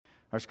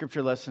Our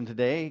scripture lesson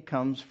today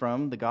comes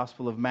from the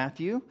Gospel of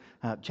Matthew,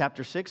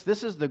 chapter 6.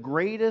 This is the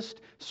greatest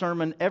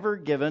sermon ever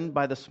given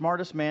by the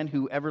smartest man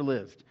who ever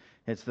lived.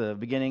 It's the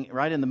beginning,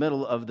 right in the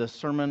middle of the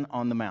Sermon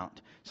on the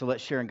Mount. So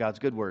let's share in God's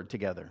good word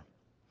together.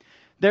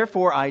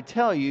 Therefore, I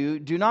tell you,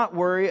 do not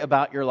worry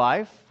about your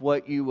life,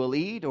 what you will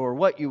eat or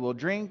what you will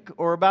drink,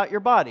 or about your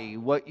body,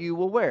 what you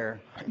will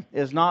wear.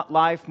 Is not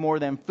life more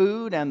than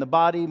food and the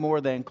body more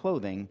than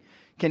clothing?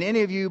 Can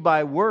any of you,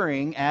 by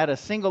worrying, add a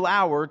single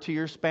hour to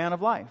your span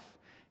of life?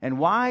 And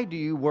why do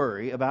you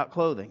worry about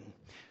clothing?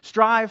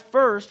 Strive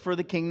first for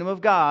the kingdom of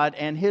God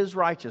and His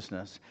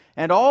righteousness,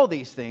 and all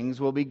these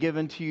things will be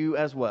given to you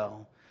as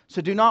well.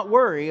 So do not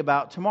worry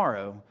about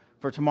tomorrow,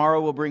 for tomorrow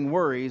will bring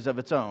worries of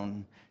its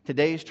own.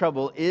 Today's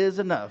trouble is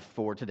enough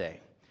for today.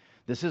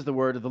 This is the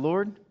word of the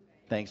Lord.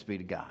 Thanks be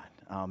to God.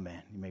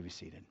 Amen. You may be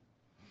seated.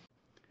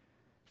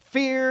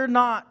 Fear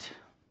not,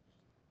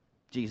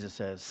 Jesus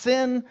says.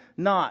 Sin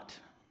not,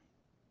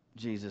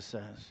 Jesus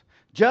says.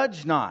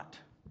 Judge not,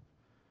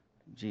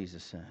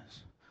 Jesus says.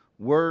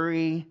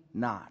 Worry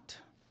not.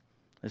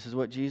 This is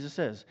what Jesus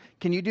says.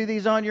 Can you do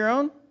these on your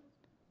own?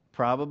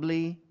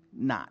 Probably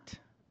not.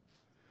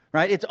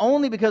 Right? It's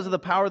only because of the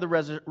power of the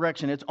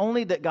resurrection. It's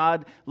only that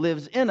God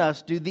lives in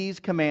us do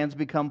these commands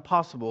become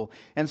possible.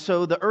 And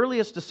so the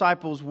earliest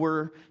disciples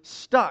were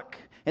stuck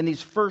in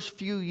these first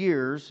few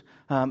years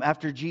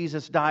after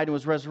Jesus died and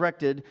was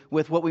resurrected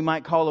with what we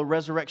might call a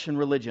resurrection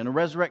religion, a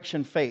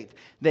resurrection faith.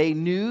 They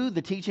knew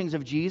the teachings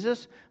of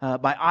Jesus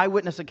by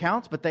eyewitness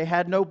accounts, but they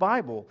had no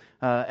Bible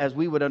as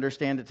we would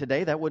understand it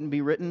today. That wouldn't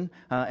be written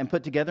and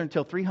put together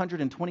until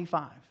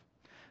 325.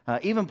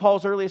 Even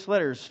Paul's earliest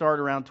letters start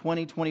around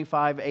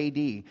 20-25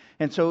 AD.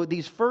 And so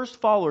these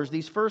first followers,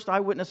 these first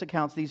eyewitness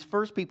accounts, these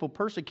first people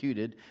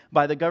persecuted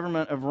by the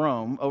government of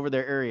Rome over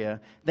their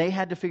area, they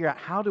had to figure out,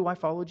 how do I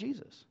follow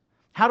Jesus?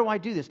 How do I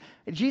do this?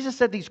 And Jesus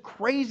said these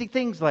crazy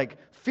things like,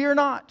 fear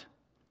not.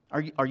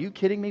 Are you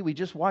kidding me? We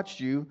just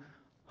watched you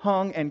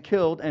hung and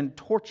killed and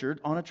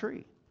tortured on a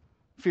tree.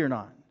 Fear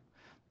not.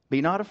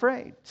 Be not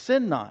afraid.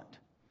 Sin not.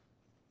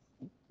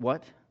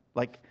 What?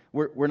 Like,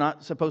 we're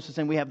not supposed to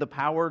sin. We have the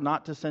power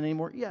not to sin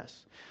anymore? Yes.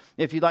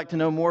 If you'd like to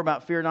know more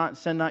about fear not and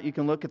sin not, you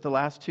can look at the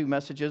last two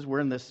messages.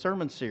 We're in this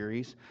sermon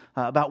series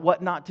about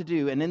what not to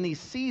do. And in these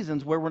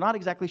seasons where we're not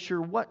exactly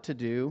sure what to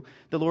do,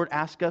 the Lord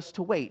asks us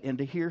to wait and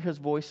to hear His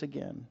voice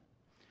again.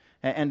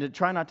 And to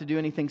try not to do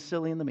anything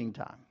silly in the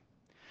meantime.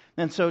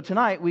 And so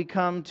tonight we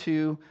come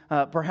to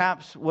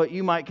perhaps what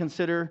you might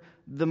consider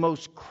the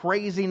most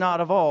crazy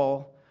not of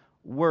all,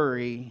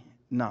 worry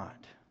not.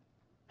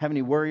 Have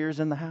any worriers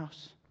in the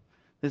house?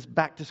 This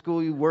back to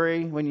school, you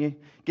worry when you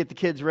get the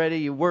kids ready.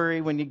 You worry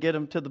when you get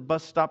them to the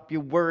bus stop.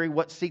 You worry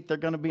what seat they're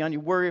going to be on.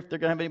 You worry if they're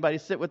going to have anybody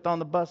to sit with on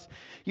the bus.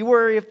 You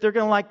worry if they're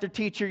going to like their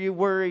teacher. You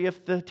worry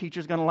if the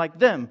teacher's going to like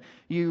them.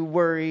 You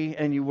worry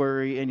and you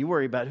worry and you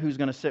worry about who's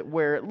going to sit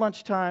where at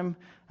lunchtime.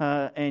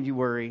 And you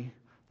worry,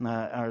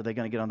 are they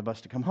going to get on the bus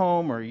to come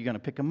home? Or are you going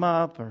to pick them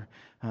up? Or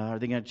are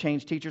they going to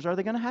change teachers? Are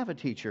they going to have a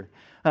teacher?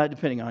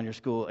 Depending on your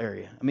school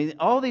area. I mean,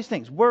 all these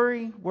things.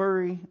 Worry,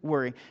 worry,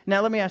 worry.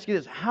 Now, let me ask you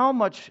this. How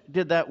much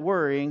did that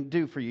worrying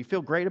do for you? You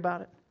feel great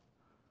about it?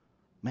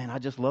 Man, I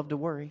just love to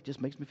worry. It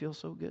just makes me feel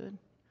so good.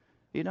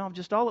 You know, I'm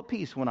just all at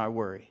peace when I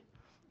worry.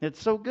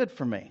 It's so good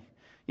for me.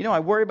 You know,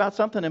 I worry about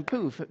something and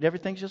poof,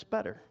 everything's just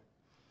better.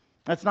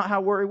 That's not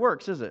how worry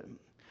works, is it?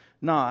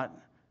 Not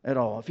at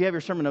all. If you have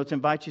your sermon notes, I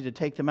invite you to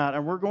take them out.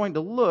 And we're going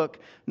to look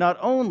not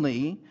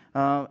only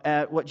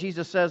at what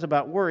Jesus says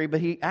about worry,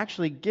 but He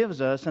actually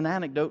gives us an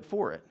antidote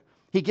for it.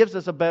 He gives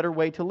us a better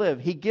way to live.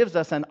 He gives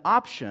us an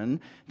option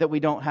that we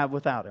don't have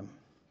without Him.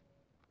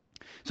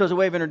 So as a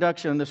way of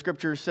introduction, the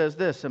Scripture says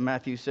this in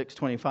Matthew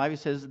 6:25. He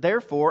says,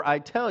 therefore, I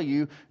tell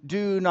you,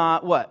 do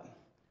not what?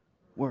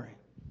 Worry.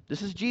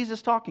 This is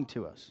Jesus talking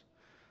to us.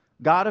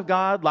 God of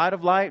God, light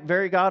of light,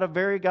 very God of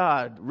very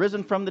God,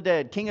 risen from the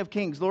dead, King of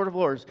kings, Lord of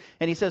lords.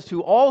 And He says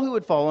to all who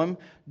would follow Him,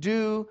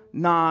 do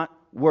not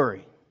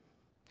worry.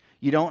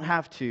 You don't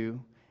have to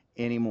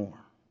anymore.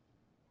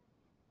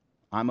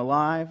 I'm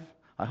alive.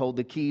 I hold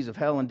the keys of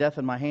hell and death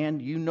in my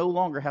hand. You no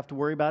longer have to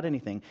worry about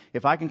anything.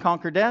 If I can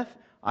conquer death,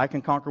 I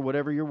can conquer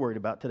whatever you're worried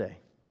about today.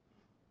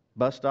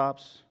 Bus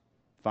stops,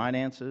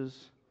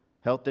 finances,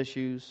 health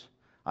issues.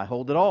 I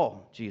hold it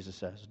all, Jesus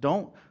says.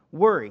 Don't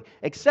worry.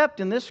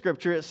 Except in this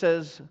scripture it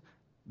says,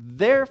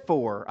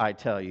 therefore I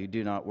tell you,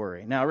 do not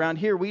worry. Now around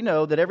here we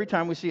know that every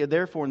time we see a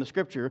therefore in the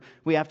scripture,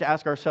 we have to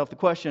ask ourselves the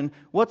question,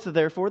 what's the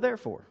therefore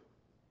therefore?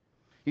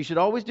 You should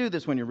always do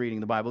this when you're reading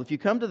the Bible. If you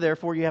come to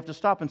therefore, you have to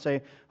stop and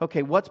say,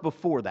 okay, what's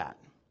before that?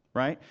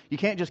 Right? You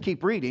can't just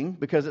keep reading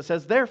because it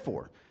says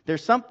therefore.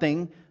 There's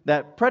something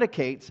that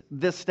predicates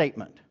this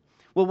statement.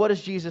 Well, what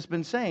has Jesus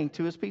been saying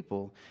to His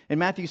people? In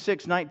Matthew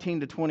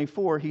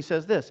 6:19-24, He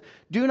says this,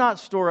 do not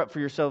store up for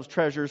yourselves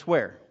treasures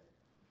where?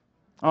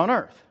 On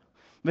earth.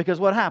 Because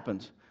what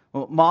happens?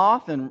 Well,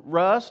 moth and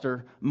rust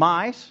or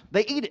mice,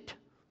 they eat it.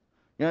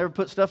 You ever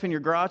put stuff in your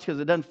garage because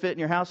it doesn't fit in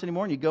your house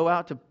anymore and you go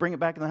out to bring it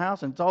back in the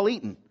house and it's all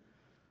eaten?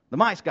 The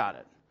mice got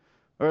it.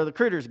 Or the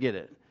critters get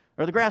it.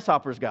 Or the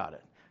grasshoppers got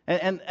it.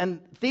 And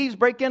thieves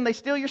break in, they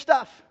steal your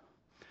stuff.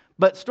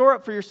 But store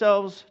up for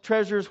yourselves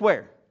treasures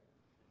where?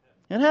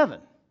 In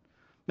heaven.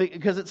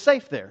 Because it's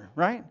safe there,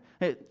 right?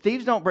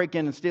 Thieves don't break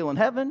in and steal in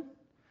heaven.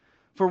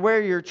 For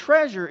where your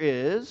treasure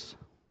is,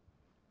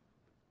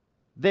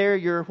 there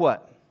your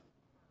what?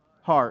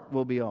 Heart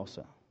will be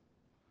also.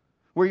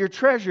 Where your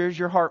treasure is,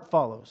 your heart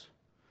follows.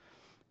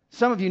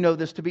 Some of you know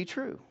this to be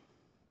true.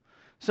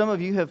 Some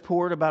of you have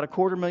poured about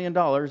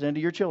 $250,000 into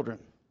your children.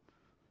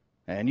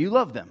 And you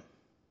love them.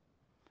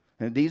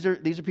 And these are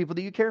people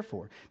that you care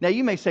for. Now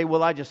you may say,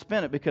 well, I just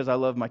spent it because I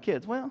love my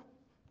kids. Well,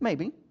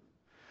 maybe.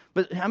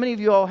 But how many of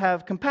you all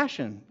have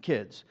compassion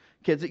kids?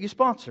 Kids that you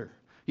sponsor.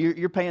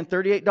 You're paying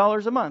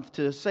 $38 a month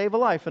to save a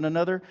life in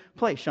another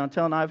place.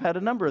 Chantel and I have had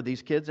a number of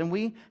these kids, and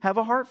we have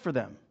a heart for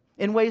them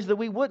in ways that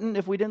we wouldn't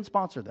if we didn't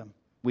sponsor them.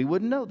 We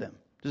wouldn't know them.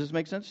 Does this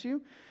make sense to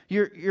you?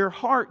 Your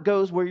heart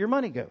goes where your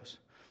money goes.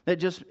 That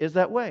just is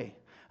that way.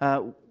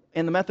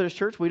 In the Methodist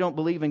Church, we don't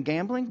believe in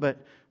gambling, but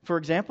for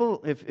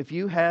example, if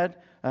you had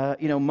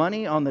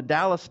money on the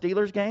Dallas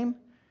Steelers game,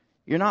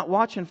 you're not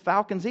watching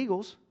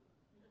Falcons-Eagles,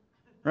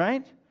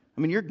 right?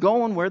 I mean, you're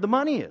going where the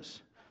money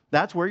is.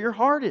 That's where your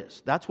heart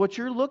is. That's what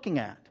you're looking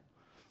at.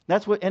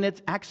 And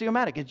it's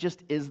axiomatic. It just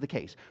is the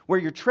case. Where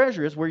your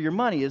treasure is, where your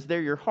money is,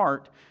 there your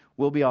heart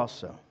will be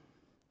also.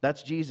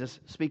 That's Jesus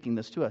speaking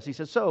this to us. He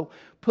says, so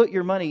put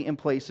your money in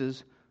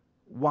places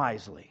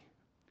wisely,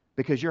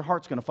 because your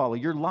heart's going to follow.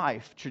 Your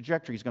life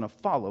trajectory is going to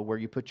follow where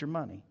you put your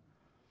money.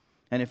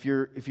 And if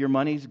your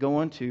money's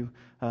going to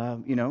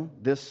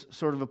this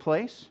sort of a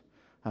place,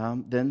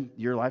 then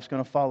your life's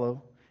going to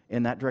follow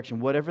in that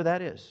direction, whatever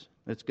that is.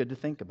 It's good to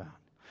think about.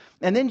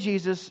 And then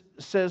Jesus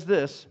says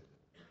this.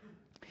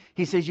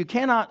 He says, you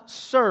cannot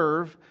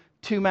serve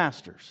two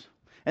masters.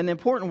 And the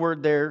important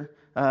word there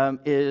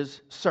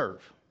is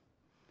serve.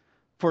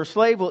 For a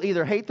slave will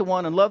either hate the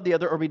one and love the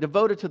other, or be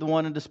devoted to the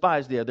one and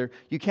despise the other.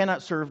 You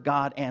cannot serve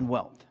God and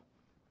wealth.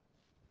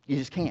 You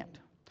just can't.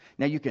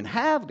 Now you can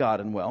have God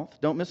and wealth.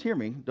 Don't mishear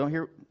me.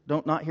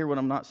 Don't not hear what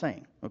I'm not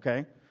saying.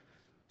 Okay?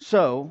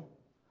 So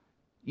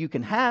you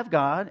can have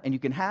God and you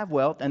can have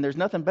wealth, and there's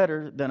nothing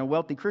better than a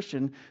wealthy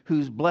Christian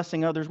who's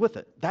blessing others with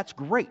it. That's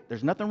great.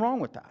 There's nothing wrong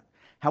with that.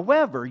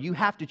 However, you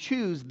have to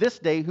choose this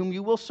day whom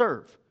you will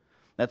serve.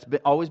 That's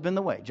always been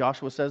the way.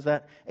 Joshua says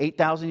that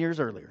 8,000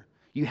 years earlier.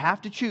 You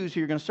have to choose who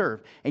you're going to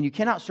serve. And you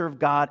cannot serve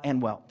God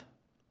and wealth.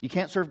 You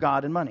can't serve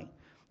God and money.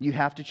 You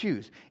have to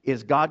choose.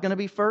 Is God going to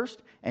be first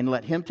and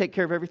let Him take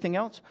care of everything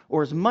else?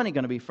 Or is money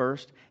going to be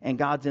first and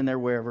God's in there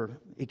wherever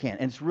He can?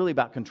 And it's really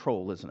about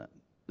control, isn't it?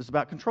 It's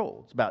about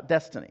control. It's about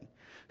destiny.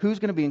 Who's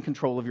going to be in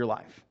control of your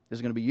life? Is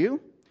it going to be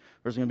you,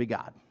 or is it going to be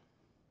God?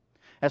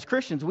 As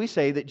Christians, we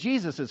say that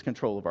Jesus is in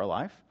control of our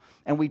life,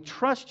 and we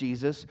trust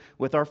Jesus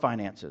with our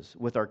finances,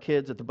 with our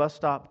kids at the bus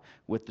stop,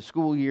 with the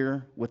school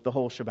year, with the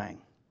whole shebang.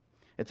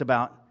 It's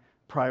about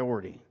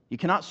priority. You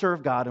cannot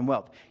serve God and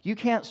wealth. You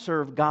can't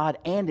serve God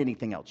and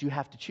anything else. You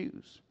have to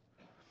choose.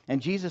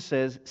 And Jesus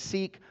says,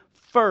 seek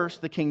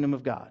first the kingdom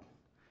of God.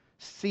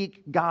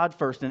 Seek God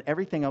first, and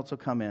everything else will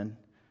come in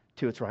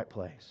to its right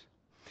place.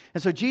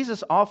 And so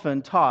Jesus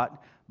often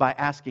taught by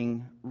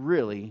asking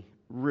really,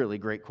 really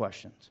great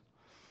questions.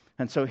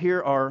 And so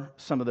here are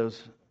some of those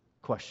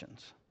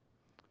questions.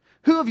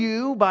 Who of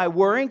you, by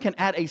worrying, can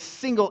add a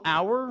single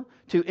hour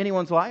to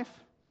anyone's life?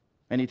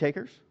 Any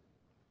takers?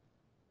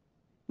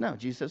 No,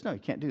 Jesus says, no, you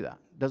can't do that.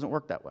 It doesn't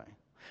work that way.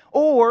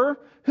 Or,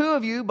 who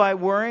of you, by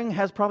worrying,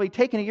 has probably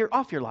taken a year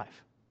off your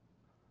life?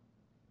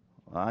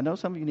 Well, I know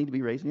some of you need to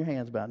be raising your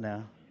hands about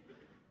now,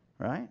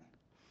 right?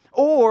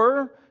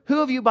 Or,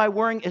 who of you, by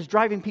worrying, is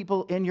driving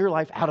people in your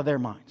life out of their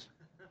minds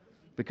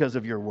because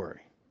of your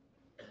worry?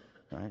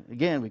 Right?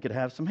 Again, we could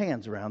have some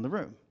hands around the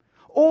room.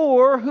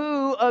 Or,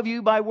 who of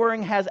you, by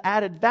worrying, has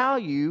added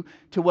value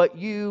to what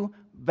you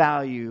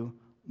value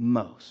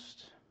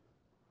most?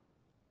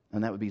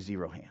 And that would be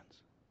 0 hands.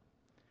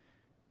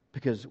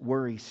 Because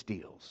worry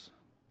steals.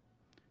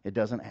 It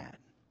doesn't add.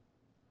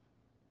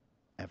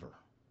 Ever.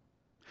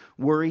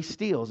 Worry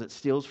steals. It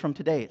steals from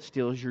today. It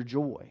steals your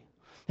joy.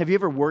 Have you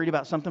ever worried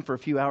about something for a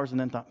few hours and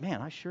then thought,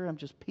 man, I sure am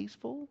just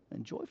peaceful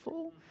and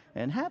joyful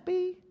and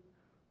happy?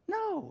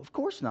 No, of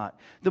course not.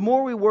 The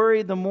more we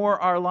worry, the more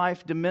our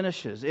life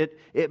diminishes.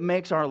 It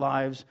makes our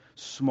lives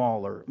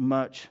smaller,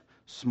 much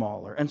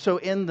smaller. And so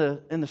in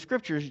the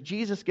Scriptures,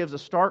 Jesus gives a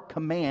stark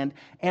command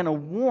and a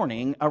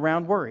warning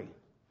around worry.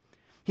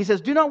 He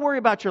says, do not worry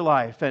about your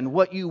life and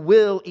what you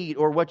will eat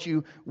or what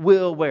you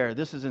will wear.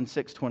 This is in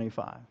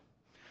 6:25.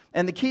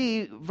 And the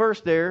key verse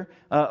there,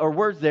 or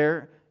words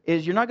there,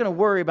 is you're not going to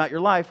worry about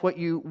your life, what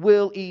you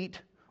will eat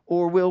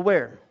or will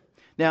wear.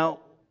 Now,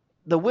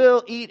 the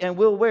will eat and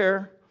will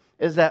wear,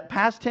 is that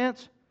past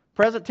tense,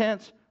 present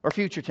tense, or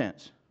future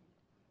tense?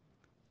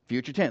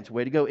 Future tense.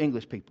 Way to go,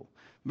 English people.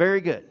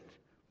 Very good.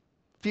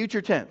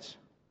 Future tense.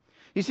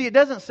 You see, it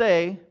doesn't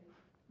say,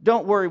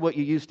 don't worry what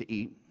you used to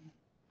eat.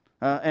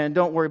 And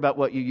don't worry about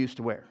what you used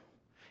to wear.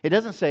 It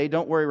doesn't say,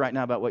 don't worry right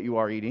now about what you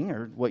are eating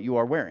or what you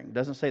are wearing. It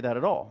doesn't say that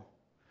at all.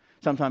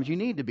 Sometimes you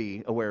need to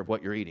be aware of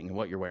what you're eating and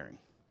what you're wearing.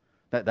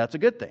 That's a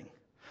good thing.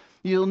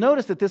 You'll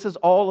notice that this is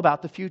all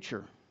about the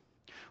future.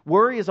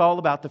 Worry is all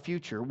about the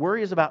future.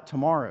 Worry is about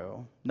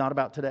tomorrow, not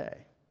about today.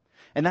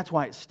 And that's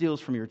why it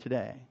steals from your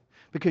today.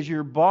 Because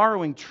you're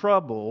borrowing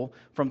trouble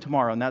from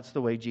tomorrow. And that's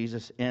the way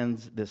Jesus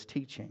ends this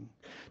teaching.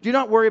 Do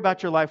not worry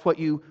about your life, what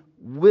you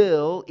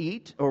will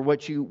eat or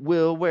what you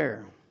will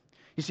wear.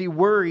 You see,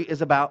 worry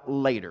is about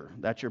later.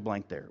 That's your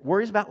blank there.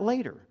 Worry is about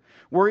later.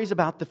 Worry is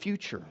about the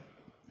future.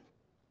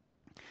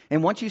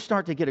 And once you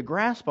start to get a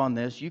grasp on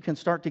this, you can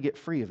start to get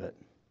free of it.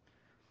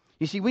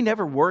 You see, we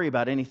never worry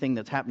about anything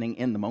that's happening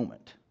in the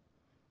moment.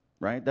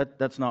 Right?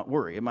 That's not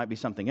worry. It might be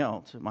something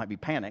else. It might be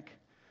panic.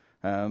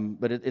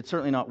 But it's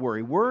certainly not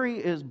worry. Worry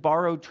is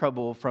borrowed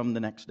trouble from the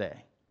next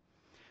day.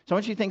 So I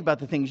want you to think about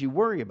the things you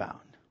worry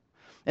about.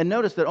 And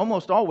notice that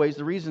almost always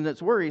the reason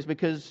it's worry is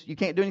because you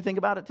can't do anything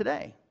about it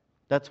today.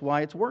 That's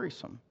why it's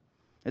worrisome.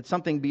 It's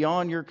something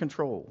beyond your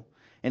control,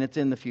 and it's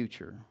in the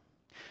future.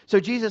 So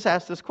Jesus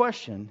asked this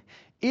question.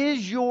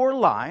 Is your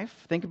life,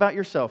 think about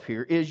yourself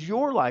here, is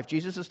your life,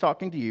 Jesus is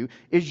talking to you,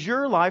 is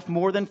your life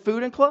more than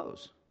food and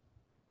clothes?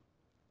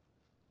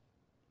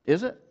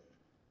 Is it?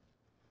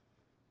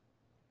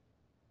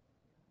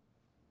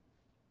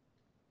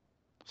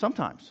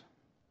 Sometimes.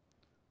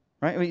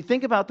 Right? I mean,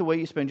 think about the way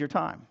you spend your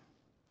time.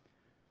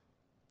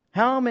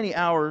 How many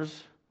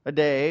hours a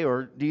day,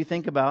 or do you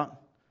think about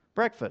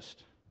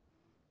breakfast,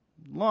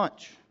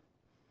 lunch,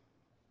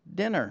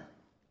 dinner,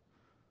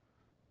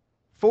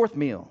 fourth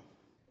meal,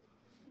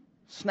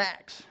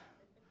 snacks?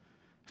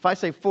 If I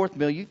say fourth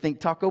meal, you think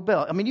Taco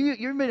Bell. I mean,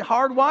 you've been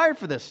hardwired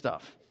for this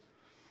stuff,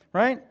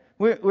 right?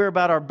 We're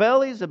about our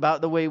bellies,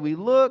 about the way we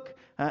look.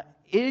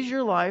 Is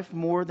your life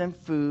more than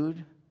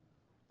food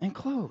and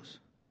clothes?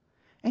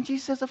 And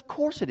Jesus says, of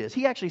course it is.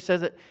 He actually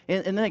says it,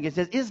 and then he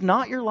says, is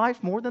not your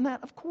life more than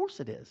that? Of course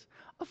it is.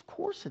 Of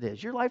course it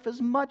is. Your life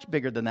is much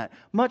bigger than that,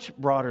 much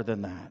broader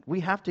than that. We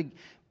have to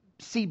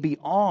see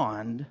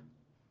beyond,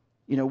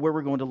 where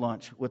we're going to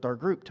lunch with our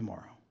group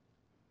tomorrow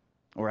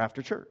or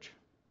after church.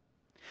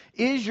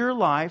 Is your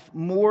life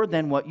more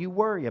than what you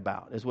worry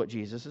about, is what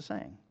Jesus is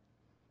saying.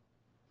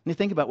 And you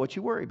think about what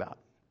you worry about.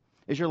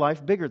 Is your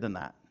life bigger than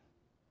that?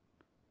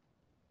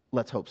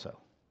 Let's hope so.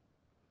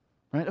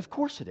 Right? Of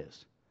course it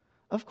is.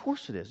 Of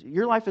course it is.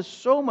 Your life is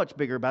so much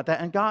bigger about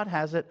that, and God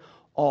has it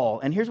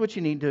all. And here's what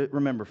you need to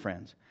remember,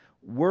 friends.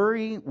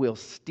 Worry will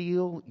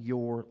steal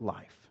your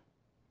life.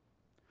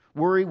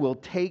 Worry will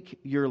take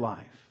your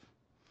life.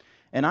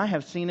 And I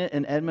have seen it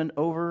in Edmond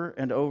over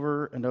and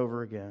over and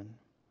over again.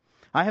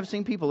 I have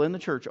seen people in the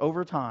church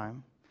over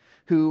time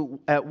who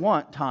at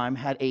one time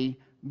had a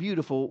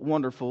beautiful,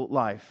 wonderful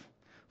life,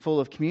 full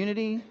of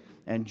community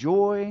and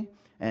joy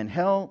and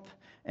health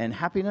and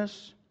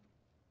happiness.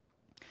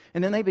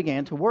 And then they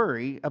began to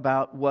worry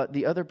about what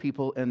the other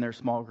people in their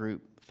small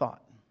group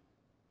thought.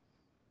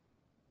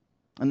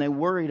 And they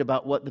worried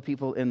about what the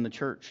people in the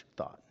church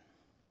thought.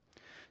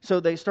 So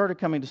they started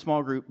coming to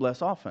small group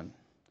less often.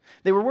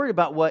 They were worried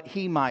about what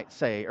he might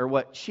say or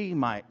what she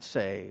might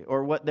say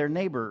or what their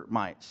neighbor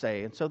might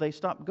say. And so they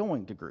stopped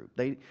going to group.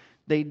 They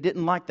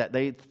didn't like that.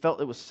 They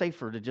felt it was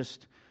safer to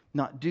just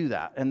not do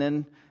that. And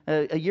then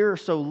a year or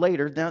so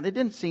later, now it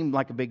didn't seem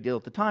like a big deal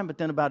at the time, but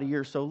then about a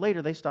year or so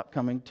later, they stopped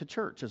coming to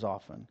church as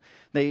often.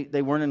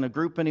 They weren't in a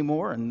group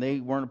anymore, and they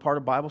weren't a part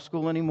of Bible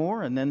school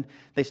anymore, and then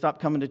they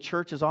stopped coming to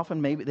church as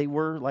often. Maybe they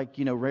were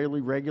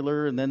rarely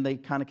regular, and then they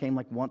kind of came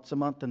like once a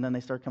month, and then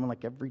they started coming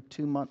like every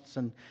 2 months,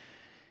 and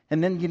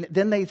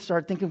then they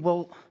started thinking,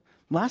 well,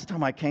 last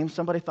time I came,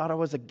 somebody thought I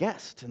was a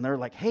guest, and they're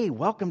like, hey,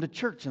 welcome to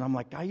church, and I'm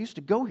like, I used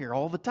to go here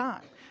all the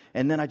time.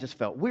 And then I just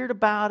felt weird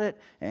about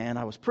it, and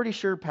I was pretty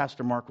sure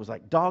Pastor Mark was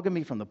like dogging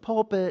me from the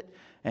pulpit,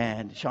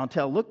 and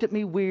Chantel looked at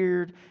me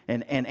weird,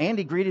 and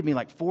Andy greeted me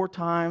like 4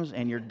 times,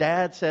 and your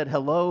dad said,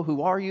 hello,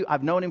 who are you?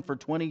 I've known him for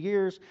 20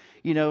 years,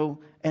 and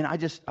I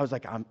was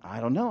like,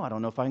 I don't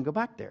know if I can go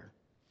back there.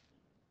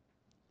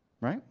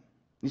 Right?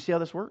 You see how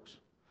this works?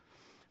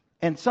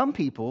 And some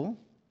people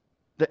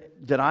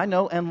that I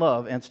know and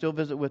love and still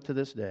visit with to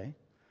this day,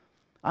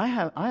 I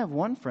have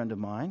one friend of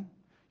mine,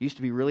 used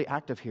to be really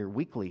active here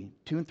weekly,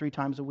 2 and 3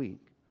 times a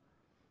week,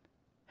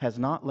 has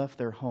not left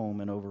their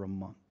home in over a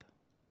month.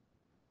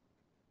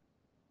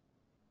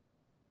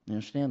 You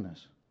understand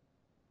this?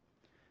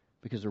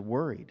 Because they're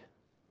worried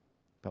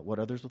about what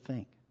others will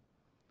think,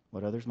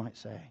 what others might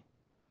say,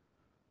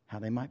 how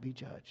they might be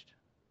judged.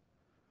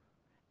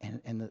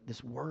 And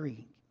this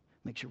worry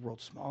makes your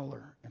world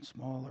smaller and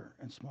smaller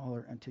and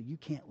smaller until you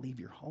can't leave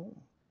your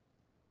home.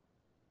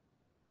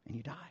 And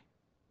you die.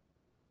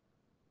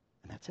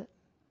 And that's it.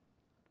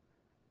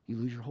 You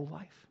lose your whole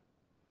life.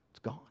 It's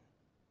gone.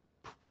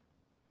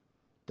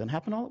 Doesn't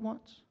happen all at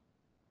once.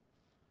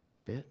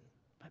 Bit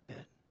by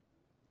bit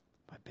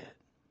by bit.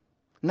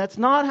 And that's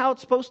not how it's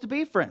supposed to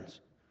be, friends.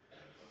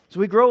 As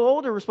we grow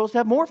older, we're supposed to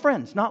have more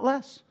friends, not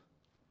less.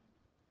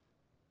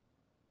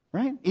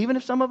 Right? Even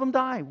if some of them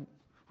die,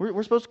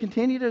 we're supposed to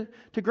continue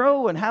to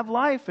grow and have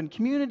life and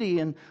community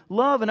and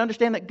love and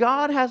understand that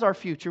God has our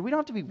future. We don't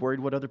have to be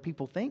worried what other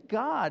people think.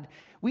 God,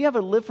 we have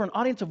to live for an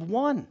audience of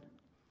one.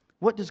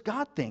 What does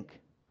God think?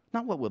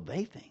 Not what will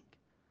they think.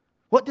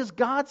 What does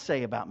God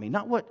say about me?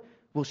 Not what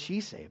will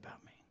she say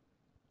about me.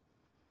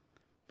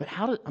 But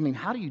how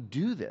do you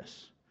do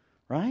this,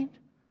 right?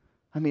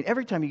 I mean,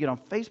 every time you get on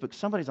Facebook,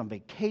 somebody's on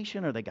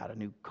vacation or they got a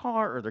new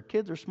car or their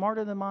kids are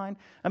smarter than mine.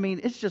 I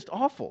mean, it's just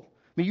awful.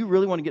 I mean, you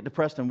really want to get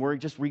depressed and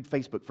worried, just read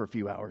Facebook for a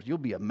few hours. You'll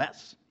be a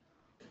mess,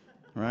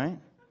 right?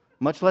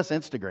 Much less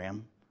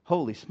Instagram.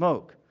 Holy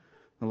smoke,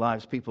 the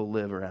lives people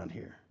live around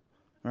here,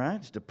 right?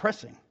 It's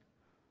depressing.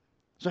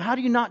 So how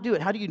do you not do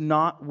it? How do you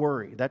not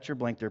worry? That's your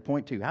blank there,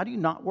 point 2. How do you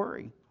not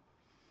worry?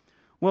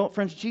 Well,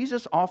 friends,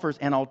 Jesus offers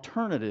an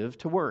alternative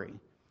to worry.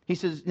 He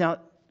says, now,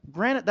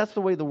 granted, that's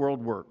the way the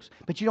world works,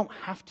 but you don't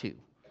have to.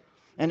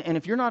 And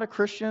if you're not a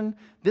Christian,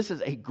 this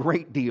is a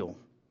great deal.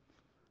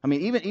 I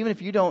mean, even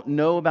if you don't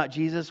know about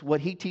Jesus,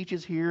 what he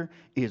teaches here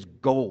is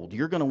gold.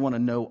 You're going to want to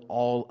know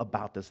all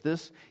about this.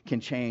 This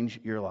can change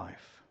your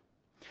life.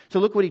 So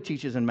look what he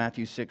teaches in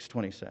Matthew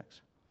 6:26.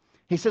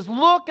 He says,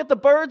 look at the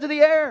birds of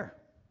the air.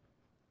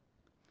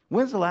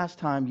 When's the last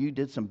time you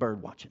did some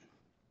bird watching?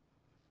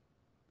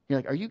 You're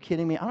like, are you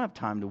kidding me? I don't have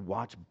time to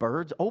watch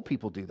birds. Old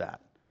people do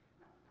that.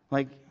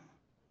 Like,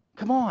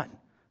 come on.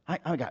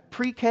 I got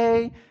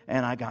pre-K,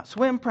 and I got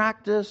swim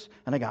practice,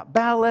 and I got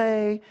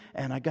ballet,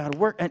 and I got to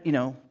work, and,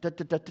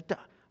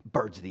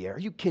 birds of the air. Are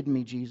you kidding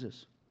me,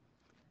 Jesus?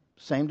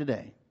 Same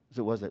today as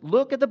it was that.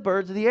 Look at the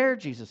birds of the air,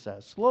 Jesus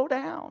says. Slow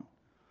down.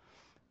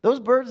 Those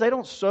birds, they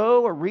don't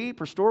sow or reap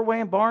or store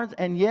away in barns,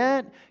 and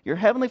yet your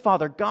heavenly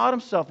Father, God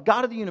himself,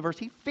 God of the universe,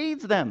 he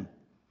feeds them.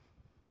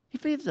 He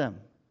feeds them.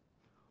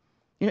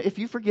 If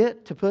you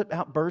forget to put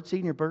out bird seed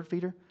in your bird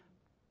feeder,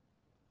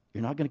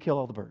 you're not going to kill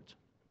all the birds.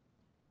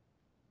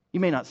 You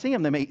may not see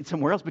them, they may eat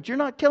somewhere else, but you're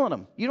not killing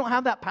them. You don't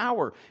have that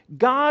power.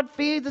 God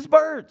feeds his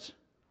birds.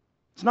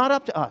 It's not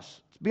up to us.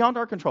 It's beyond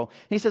our control.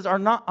 And he says, are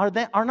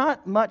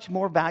not much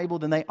more valuable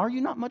than they? Are you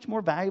not much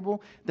more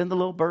valuable than the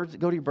little birds that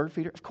go to your bird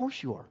feeder? Of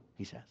course you are,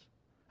 he says.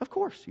 Of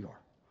course you are.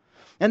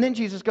 And then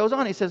Jesus goes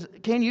on. He says,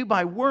 can you,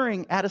 by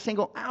worrying, add a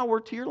single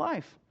hour to your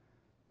life?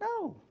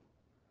 No.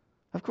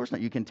 Of course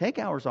not. You can take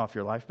hours off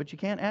your life, but you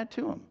can't add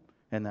to them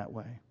in that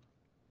way.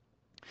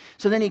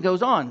 So then he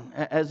goes on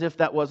as if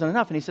that wasn't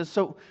enough. And he says,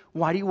 so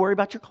why do you worry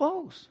about your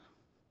clothes?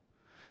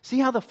 See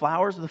how the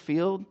flowers of the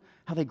field,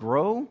 how they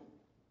grow?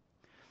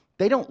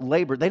 They don't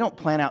labor. They don't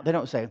plan out. They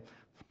don't say,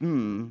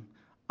 I'm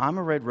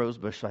a red rose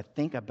bush, so I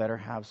think I better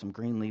have some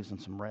green leaves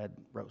and some red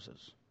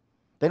roses.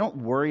 They don't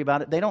worry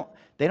about it. They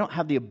don't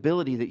have the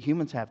ability that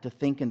humans have to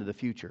think into the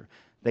future.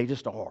 They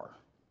just are.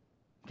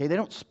 Okay, they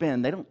don't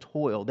spin, they don't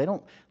toil, they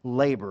don't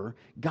labor.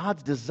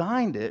 God's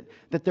designed it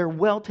that they're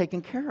well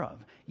taken care of,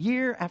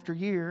 year after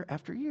year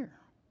after year.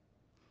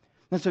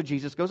 And so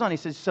Jesus goes on, he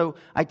says, so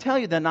I tell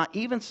you that not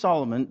even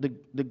Solomon,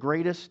 the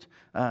greatest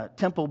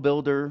temple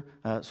builder,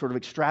 sort of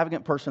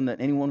extravagant person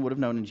that anyone would have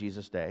known in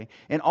Jesus' day,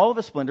 in all of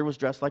his splendor was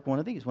dressed like one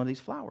of these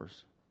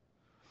flowers.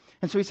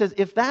 And so he says,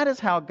 if that is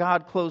how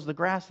God clothes the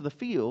grass of the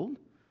field,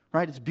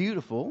 right, it's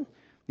beautiful.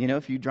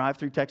 If you drive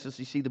through Texas,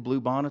 you see the blue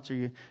bonnets, or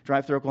you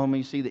drive through Oklahoma,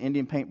 you see the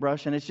Indian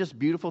paintbrush, and it's just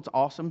beautiful. It's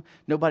awesome.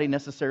 Nobody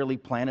necessarily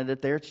planted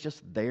it there. It's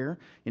just there.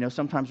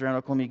 Sometimes around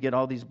Oklahoma, you get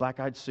all these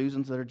black-eyed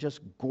Susans that are just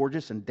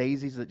gorgeous, and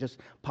daisies that just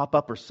pop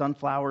up, or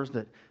sunflowers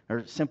that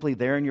are simply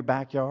there in your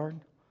backyard.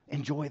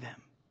 Enjoy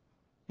them.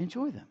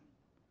 Enjoy them.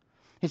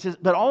 He says,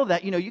 but all of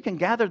that, you can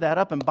gather that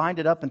up and bind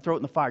it up and throw it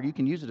in the fire. You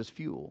can use it as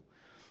fuel.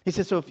 He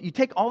says, so if you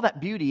take all that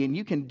beauty and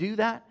you can do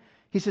that,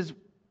 he says,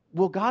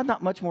 will God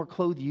not much more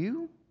clothe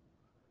you?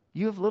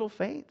 You have little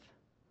faith.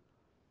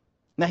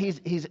 Now,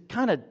 he's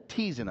kind of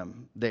teasing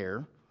them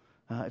there.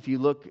 If you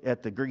look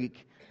at the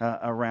Greek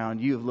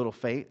around, you have little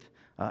faith.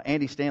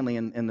 Andy Stanley,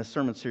 in the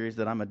sermon series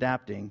that I'm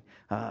adapting,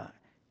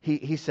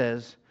 he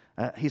says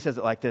it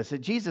like this.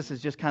 That Jesus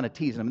is just kind of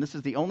teasing them. This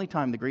is the only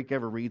time the Greek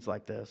ever reads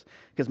like this,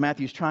 because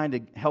Matthew's trying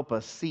to help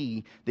us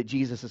see that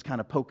Jesus is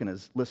kind of poking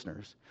his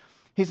listeners.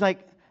 He's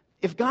like,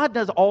 if God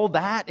does all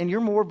that and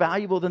you're more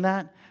valuable than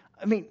that,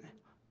 I mean,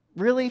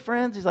 really,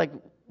 friends? He's like,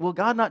 will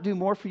God not do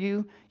more for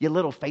you? You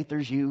little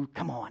faithers, you.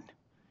 Come on.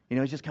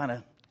 He's just kind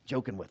of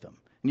joking with them.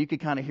 And you could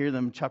kind of hear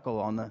them chuckle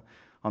on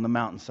the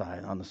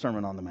mountainside, on the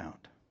Sermon on the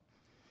Mount.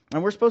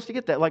 And we're supposed to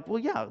get that. Like, well,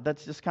 yeah,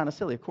 that's just kind of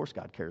silly. Of course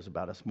God cares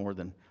about us more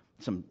than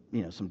some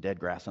dead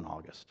grass in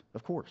August.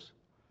 Of course.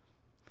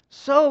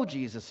 So,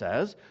 Jesus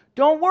says,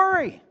 don't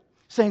worry.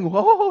 Saying,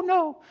 whoa,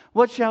 no,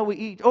 what shall we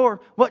eat?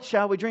 Or what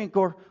shall we drink?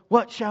 Or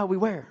what shall we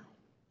wear?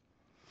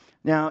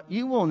 Now,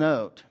 you will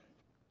note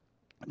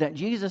that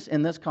Jesus,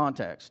 in this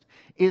context,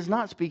 is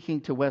not speaking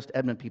to West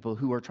Edmond people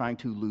who are trying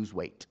to lose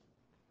weight.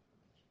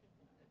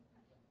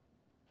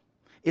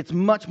 It's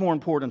much more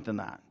important than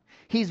that.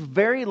 He's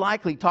very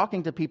likely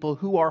talking to people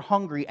who are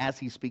hungry as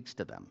he speaks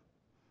to them.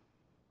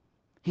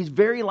 He's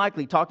very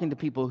likely talking to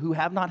people who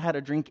have not had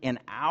a drink in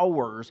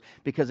hours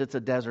because it's a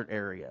desert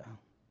area.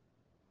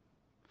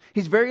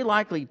 He's very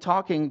likely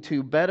talking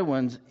to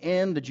Bedouins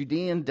in the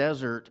Judean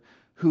desert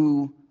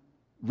who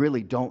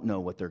really don't know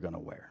what they're going to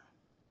wear.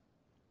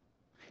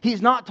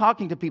 He's not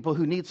talking to people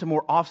who need some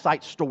more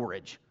off-site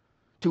storage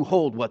to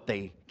hold what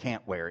they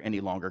can't wear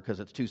any longer because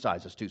it's 2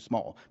 sizes too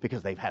small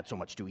because they've had so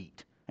much to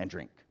eat and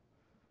drink.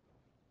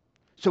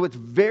 So it's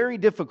very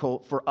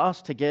difficult for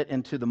us to get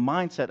into the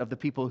mindset of the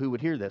people who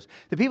would hear this.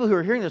 The people who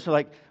are hearing this are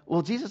like,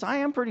 well, Jesus, I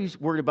am pretty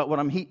worried about what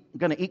I'm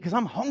going to eat because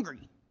I'm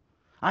hungry.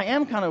 I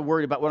am kind of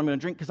worried about what I'm going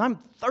to drink because I'm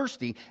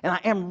thirsty. And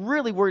I am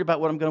really worried about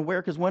what I'm going to wear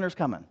because winter's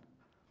coming.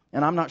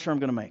 And I'm not sure I'm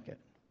going to make it.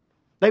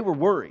 They were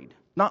worried.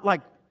 Not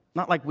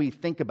like we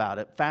think about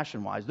it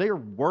fashion-wise. They are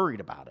worried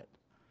about it.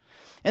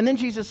 And then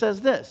Jesus says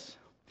this.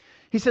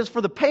 He says,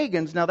 for the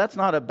pagans, now that's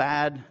not a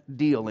bad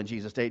deal in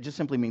Jesus' day. It just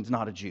simply means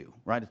not a Jew,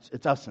 right?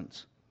 It's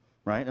usins,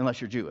 right?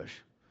 Unless you're Jewish.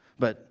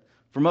 But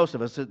for most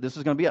of us, this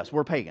is going to be us.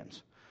 We're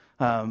pagans.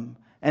 And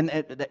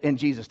in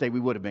Jesus' day, we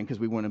would have been because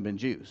we wouldn't have been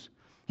Jews.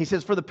 He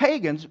says, for the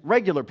pagans,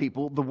 regular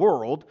people, the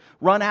world,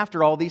 run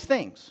after all these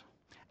things.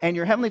 And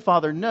your heavenly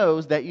Father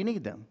knows that you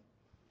need them.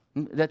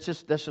 That's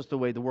just the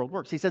way the world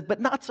works. He says, but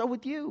not so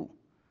with you.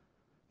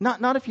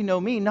 Not if you know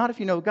me, not if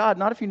you know God,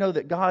 not if you know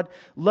that God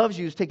loves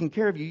you, is taking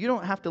care of you. You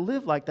don't have to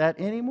live like that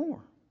anymore.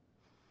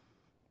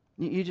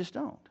 You just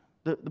don't.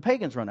 The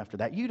pagans run after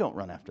that. You don't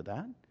run after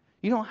that.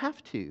 You don't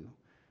have to,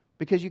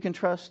 because you can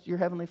trust your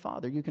heavenly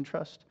Father. You can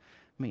trust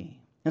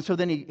me. And so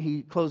then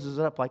he closes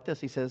it up like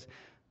this. He says,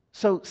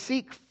 so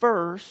seek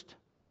first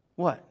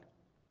what?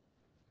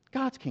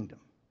 God's kingdom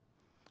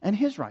and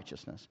His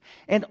righteousness.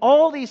 And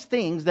all these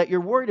things that you're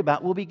worried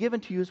about will be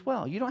given to you as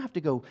well. You don't have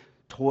to go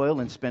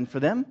toil and spend for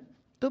them.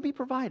 They'll be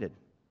provided.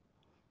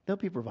 They'll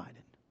be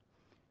provided.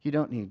 You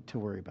don't need to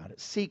worry about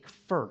it. Seek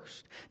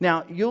first.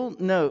 Now, you'll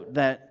note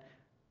that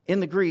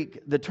in the Greek,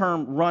 the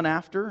term run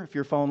after, if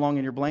you're following along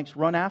in your blanks,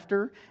 run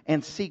after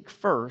and seek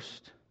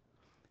first,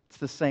 it's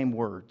the same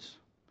words.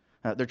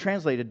 They're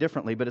translated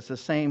differently, but it's the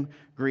same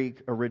Greek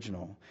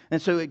original.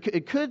 And so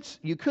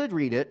you could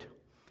read it,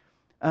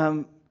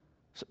 so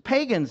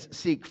pagans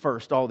seek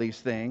first all these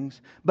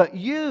things, but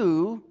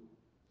you,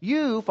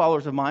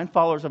 followers of mine,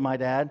 followers of my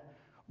dad,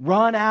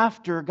 run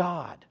after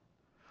God.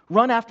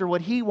 Run after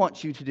what He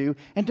wants you to do,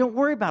 and don't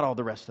worry about all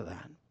the rest of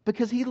that,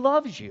 because He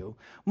loves you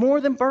more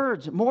than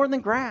birds, more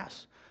than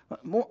grass,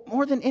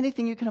 more than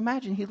anything you can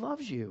imagine. He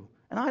loves you,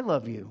 and I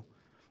love you.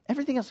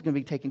 Everything else is going to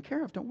be taken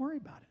care of. Don't worry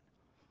about it.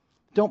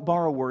 Don't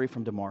borrow worry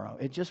from tomorrow.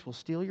 It just will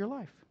steal your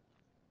life.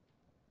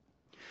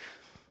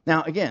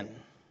 Now, again,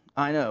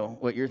 I know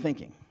what you're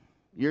thinking.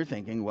 You're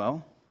thinking,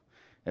 well,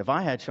 if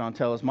I had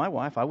Chantel as my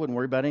wife, I wouldn't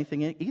worry about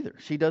anything either.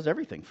 She does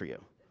everything for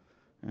you.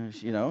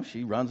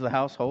 She runs the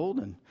household,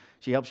 and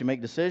she helps you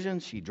make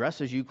decisions. She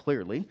dresses you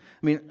clearly.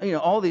 I mean,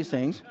 all these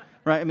things,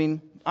 right? I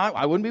mean,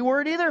 I wouldn't be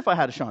worried either if I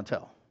had a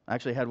Chantel. I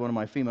actually had one of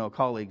my female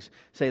colleagues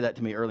say that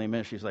to me early in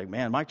ministry. She's like,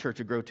 man, my church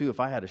would grow too if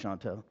I had a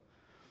Chantel.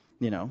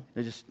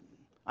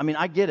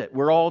 I get it.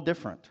 We're all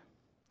different.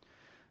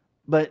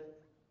 But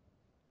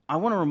I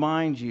want to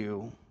remind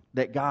you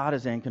that God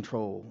is in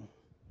control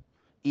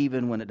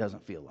even when it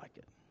doesn't feel like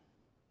it.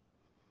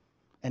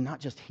 And not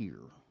just here,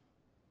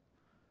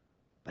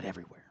 but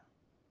everywhere.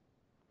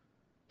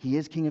 He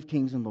is King of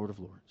Kings and Lord of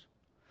Lords.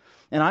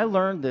 And I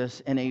learned this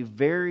in a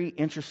very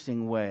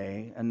interesting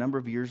way a number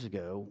of years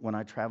ago when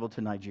I traveled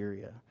to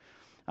Nigeria.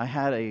 I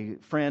had a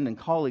friend and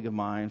colleague of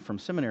mine from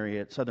seminary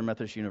at Southern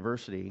Methodist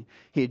University.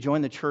 He had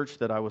joined the church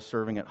that I was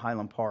serving at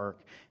Highland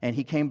Park, and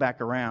he came back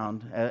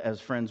around,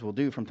 as friends will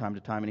do from time to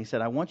time, and he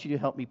said, I want you to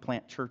help me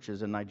plant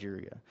churches in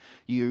Nigeria.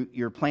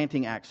 You're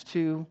planting Acts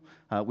 2.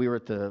 We were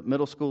at the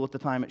middle school at the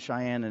time at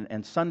Cheyenne,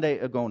 and Sunday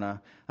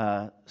Agona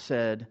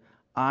said,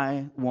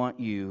 I want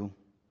you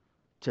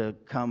to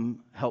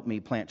come help me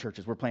plant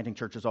churches. We're planting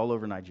churches all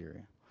over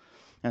Nigeria.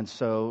 And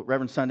so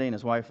Reverend Sunday and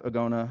his wife,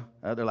 Agona,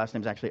 their last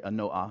name is actually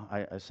Anoa.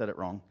 I said it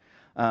wrong.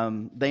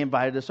 They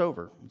invited us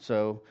over.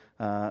 So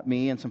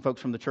me and some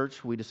folks from the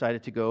church, we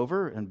decided to go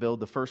over and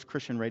build the first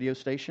Christian radio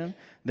station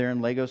there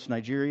in Lagos,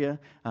 Nigeria,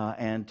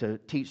 and to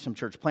teach some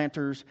church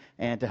planters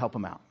and to help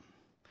them out.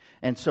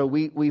 And so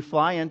we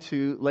fly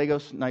into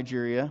Lagos,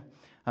 Nigeria,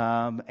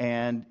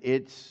 and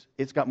it's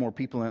got more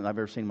people in it than I've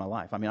ever seen in my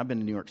life. I mean, I've been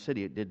to New York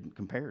City. It didn't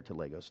compare to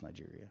Lagos,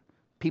 Nigeria.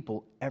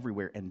 People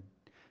everywhere, and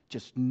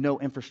just no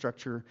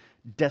infrastructure,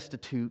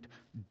 destitute,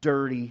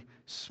 dirty,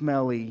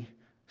 smelly,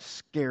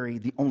 scary,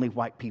 the only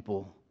white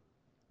people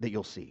that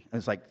you'll see. And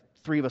it's like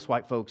 3 of us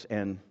white folks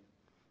and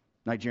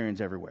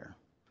Nigerians everywhere.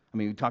 I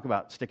mean, we talk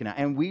about sticking out.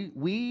 And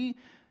we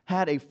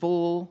had a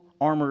full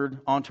armored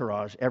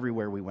entourage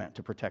everywhere we went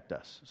to protect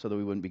us so that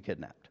we wouldn't be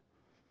kidnapped.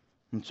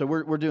 And so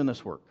we're doing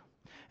this work.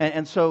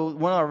 And so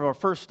one of our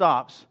first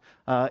stops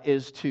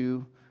is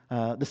to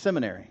the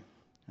seminary.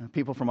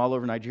 People from all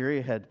over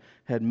Nigeria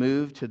had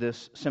moved to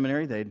this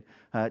seminary. They'd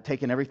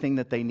taken everything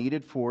that they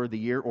needed for the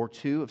year or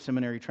 2 of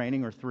seminary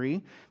training, or 3,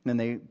 and then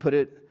they put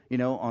it,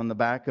 on the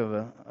back of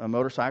a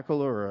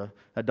motorcycle or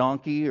a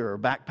donkey or a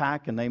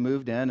backpack, and they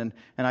moved in. And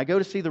I go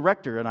to see the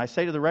rector, and I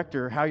say to the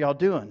rector, how y'all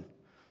doing?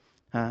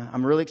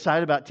 I'm really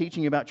excited about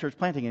teaching you about church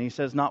planting. And he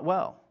says, not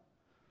well.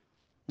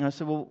 And I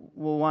said, well,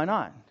 why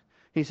not?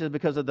 He said,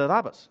 because of the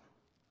rabbis.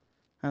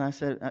 And I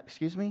said,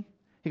 excuse me?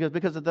 He goes,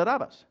 because of the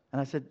rabbis.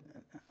 And I said,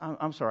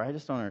 I'm sorry, I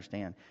just don't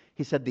understand.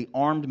 He said, the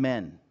armed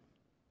men.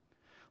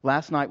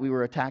 Last night we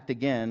were attacked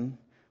again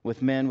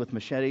with men with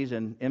machetes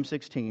and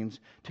M16s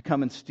to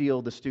come and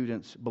steal the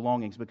students'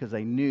 belongings because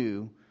they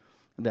knew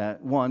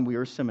that, one, we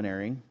were a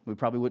seminary, we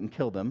probably wouldn't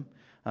kill them,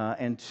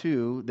 and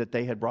two, that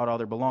they had brought all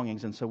their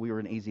belongings, and so we were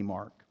an easy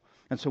mark.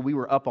 And so we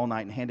were up all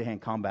night in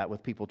hand-to-hand combat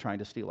with people trying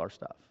to steal our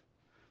stuff.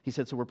 He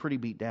said, so we're pretty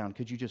beat down.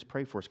 Could you just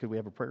pray for us? Could we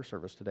have a prayer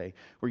service today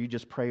where you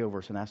just pray over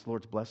us and ask the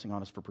Lord's blessing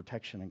on us for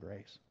protection and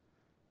grace?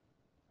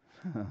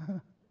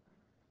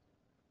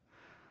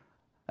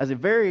 As a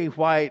very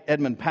white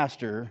Edmond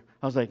pastor,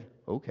 I was like,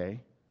 okay.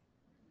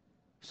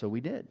 So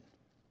we did.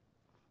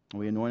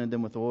 We anointed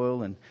them with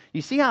oil, and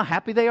you see how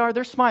happy they are?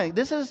 They're smiling.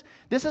 This is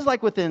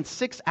like within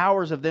 6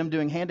 hours of them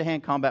doing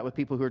hand-to-hand combat with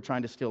people who are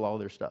trying to steal all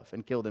their stuff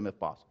and kill them if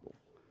possible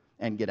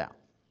and get out.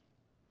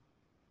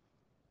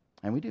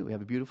 And we do. We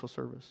have a beautiful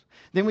service.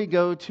 Then we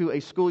go to a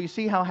school. You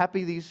see how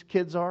happy these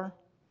kids are?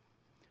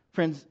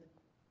 Friends,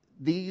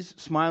 these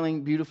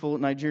smiling, beautiful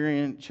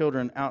Nigerian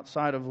children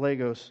outside of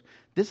Lagos,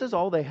 this is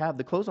all they have.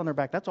 The clothes on their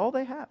back, that's all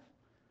they have.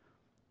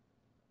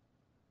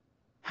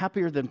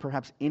 Happier than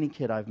perhaps any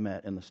kid I've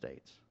met in the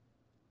States.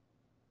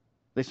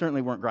 They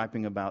certainly weren't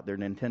griping about their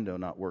Nintendo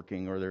not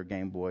working or their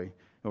Game Boy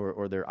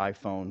or their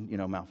iPhone,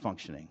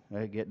 malfunctioning.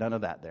 They get none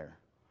of that there.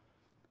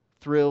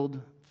 Thrilled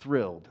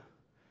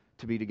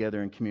to be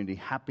together in community,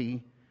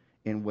 happy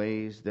in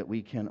ways that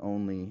we can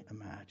only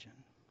imagine.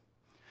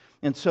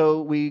 And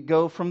so we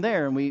go from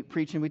there and we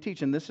preach and we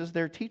teach. And this is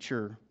their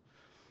teacher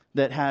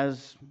that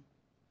has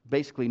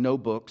basically no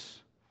books,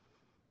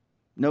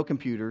 no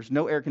computers,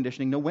 no air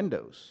conditioning, no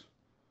windows.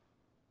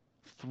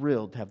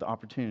 Thrilled to have the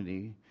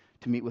opportunity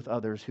to meet with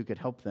others who could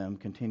help them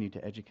continue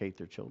to educate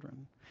their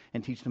children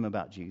and teach them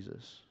about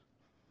Jesus,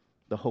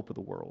 the hope of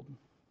the world,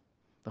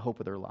 the hope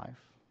of their life.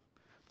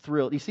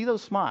 Thrilled. You see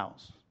those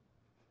smiles?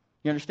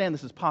 You understand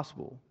this is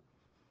possible.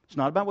 It's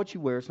not about what you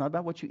wear. It's not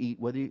about what you eat,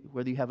 whether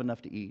you have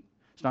enough to eat.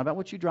 It's not about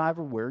what you drive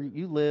or where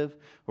you live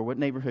or what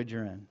neighborhood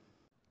you're in.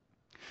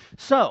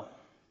 So,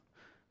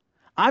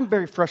 I'm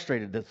very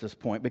frustrated at this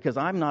point because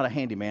I'm not a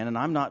handyman and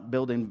I'm not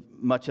building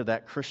much of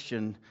that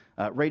Christian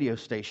radio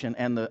station.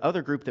 And the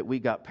other group that we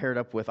got paired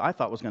up with, I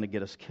thought was going to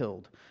get us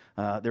killed.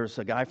 There's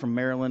a guy from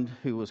Maryland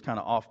who was kind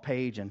of off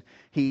page, and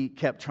he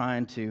kept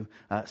trying to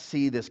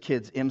see this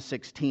kid's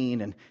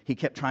M16, and he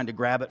kept trying to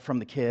grab it from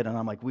the kid, and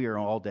I'm like, we are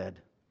all dead.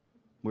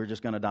 We're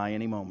just going to die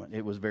any moment.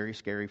 It was very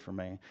scary for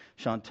me.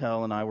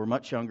 Chantel and I were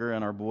much younger,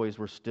 and our boys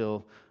were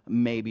still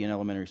maybe in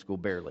elementary school,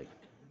 barely.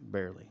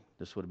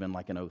 This would have been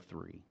like in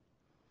 2003,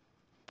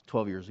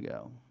 12 years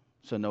ago.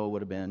 So Noah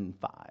would have been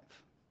 5.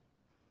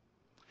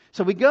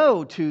 So we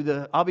go to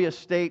the Abia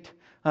State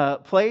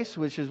place,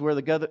 which is where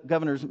the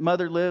governor's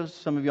mother lives.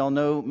 Some of y'all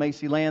know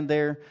Macy Land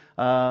there.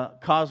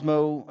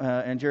 Cosmo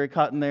and Jerry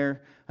Cotton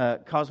there.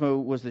 Cosmo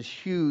was this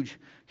huge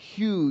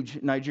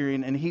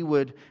Nigerian, and he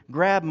would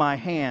grab my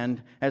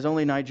hand, as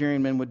only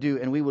Nigerian men would do,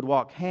 and we would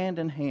walk hand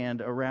in hand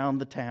around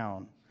the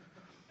town,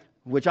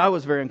 which I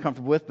was very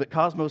uncomfortable with, but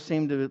Cosmo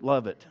seemed to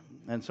love it.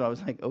 And so I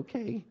was like,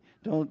 okay,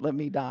 don't let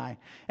me die.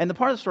 And the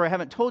part of the story I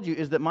haven't told you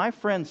is that my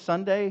friend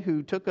Sunday,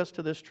 who took us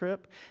to this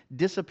trip,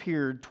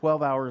 disappeared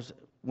 12 hours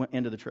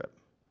into the trip.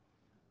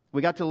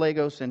 We got to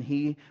Lagos, and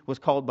he was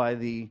called by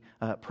the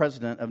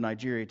president of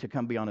Nigeria to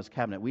come be on his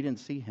cabinet. We didn't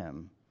see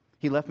him.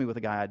 He left me with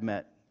a guy I'd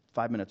met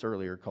 5 minutes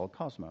earlier called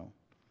Cosmo.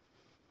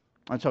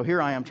 And so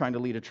here I am trying to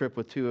lead a trip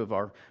with 2 of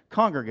our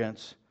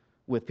congregants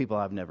with people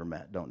I've never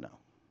met, don't know,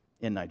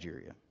 in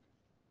Nigeria,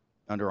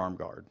 under armed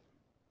guard.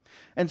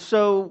 And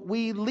so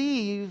we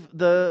leave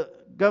the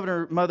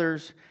governor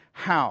mother's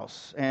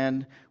house,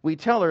 and we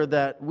tell her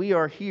that we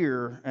are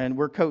here, and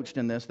we're coached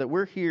in this, that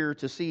we're here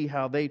to see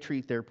how they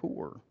treat their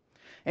poor.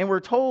 And we're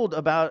told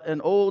about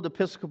an old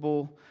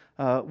Episcopal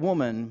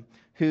woman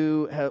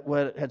who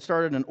had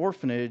started an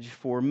orphanage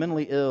for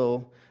mentally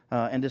ill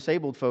and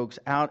disabled folks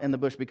out in the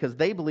bush because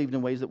they believed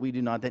in ways that we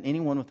do not, that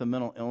anyone with a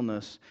mental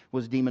illness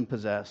was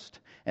demon-possessed,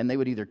 and they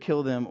would either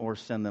kill them or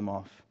send them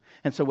off.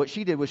 And so what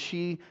she did was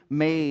she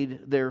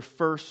made their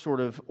first sort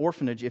of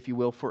orphanage, if you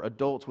will, for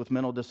adults with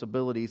mental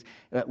disabilities.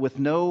 With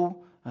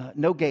no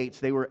gates,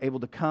 they were able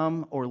to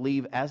come or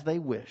leave as they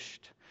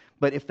wished.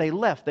 But if they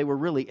left, they were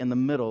really in the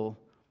middle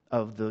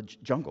of the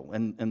jungle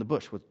and in the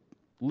bush with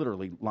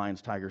literally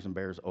lions, tigers, and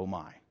bears, oh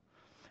my.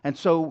 And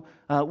so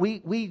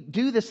we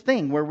do this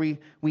thing where we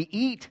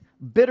eat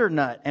bitter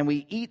nut and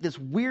we eat this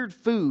weird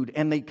food,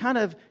 and they kind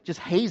of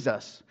just haze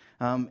us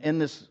in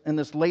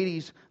this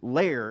lady's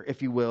lair,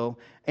 if you will,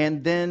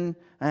 and then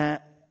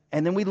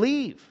we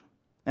leave,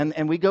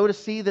 and we go to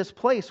see this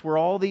place where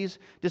all these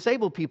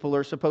disabled people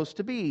are supposed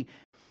to be,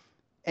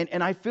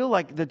 and I feel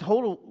like the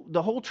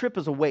whole trip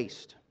is a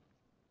waste.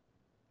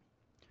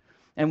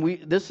 And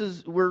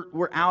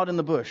we're out in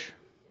the bush,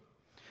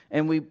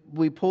 and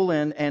we pull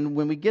in, and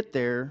when we get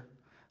there,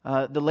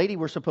 the lady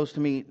we're supposed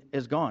to meet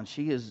is gone.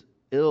 She is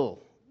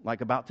ill,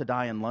 like about to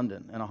die in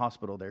London in a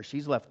hospital there.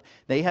 She's left.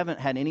 They haven't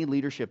had any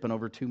leadership in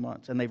over 2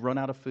 months, and they've run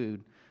out of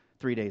food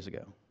 3 days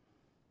ago.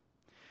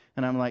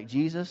 And I'm like,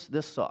 Jesus,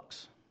 this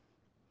sucks.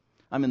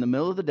 I'm in the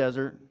middle of the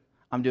desert.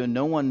 I'm doing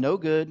no one no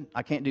good.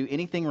 I can't do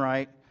anything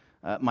right.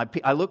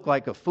 I look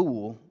like a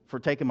fool for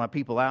taking my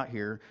people out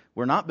here.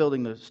 We're not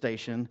building the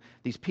station.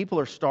 These people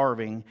are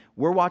starving.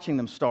 We're watching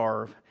them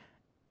starve.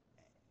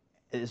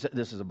 This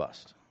is a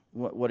bust.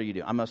 What do you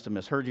do? I must have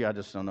misheard you. I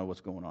just don't know what's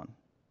going on.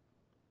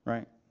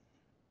 Right?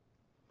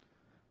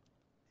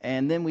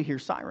 And then we hear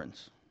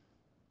sirens.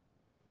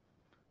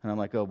 And I'm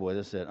like, oh boy,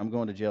 this is it. I'm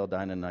going to jail,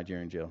 dying in a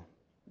Nigerian jail.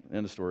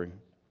 End of story.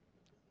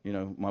 You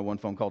know, my one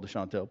phone call to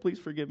Chantel, please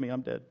forgive me,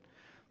 I'm dead.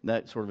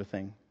 That sort of a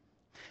thing.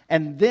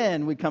 And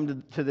then we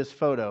come to this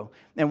photo.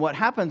 And what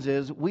happens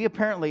is we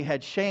apparently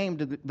had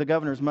shamed the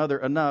governor's mother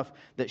enough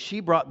that she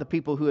brought the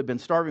people who had been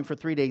starving for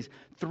 3 days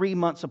 3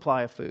 months'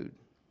 supply of food.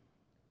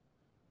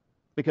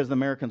 Because the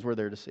Americans were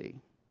there to see.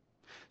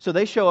 So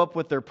they show up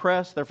with their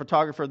press, their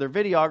photographer, their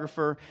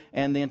videographer,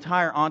 and the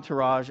entire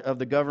entourage of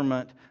the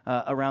government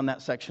around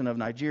that section of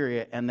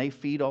Nigeria, and they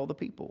feed all the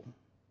people.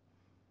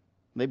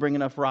 They bring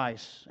enough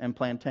rice and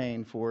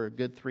plantain for a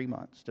good 3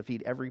 months to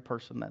feed every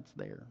person that's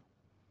there.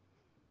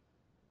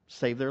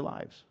 Save their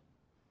lives.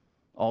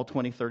 All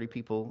 20, 30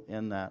 people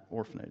in that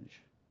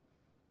orphanage.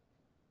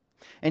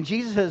 And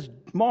Jesus says,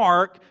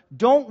 Mark,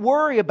 don't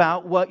worry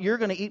about what you're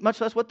going to eat,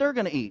 much less what they're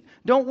going to eat.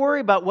 Don't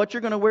worry about what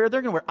you're going to wear,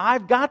 they're going to wear.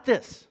 I've got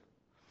this.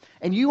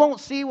 And you won't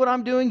see what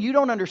I'm doing. You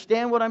don't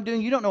understand what I'm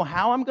doing. You don't know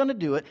how I'm going to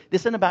do it.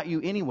 This isn't about you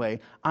anyway.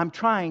 I'm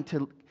trying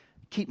to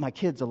keep my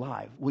kids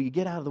alive. Will you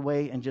get out of the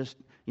way and just,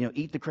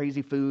 eat the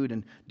crazy food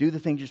and do the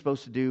things you're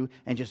supposed to do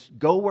and just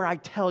go where I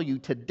tell you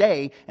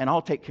today and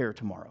I'll take care of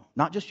tomorrow.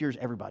 Not just yours,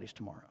 everybody's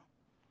tomorrow.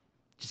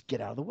 Just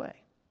get out of the way.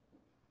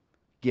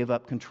 Give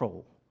up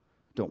control.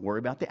 Don't worry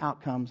about the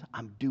outcomes.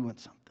 I'm doing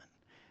something.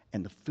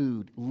 And the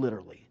food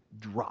literally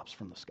drops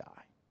from the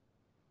sky.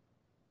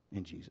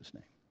 In Jesus'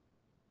 name.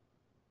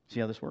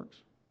 See how this works?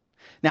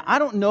 Now, I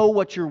don't know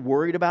what you're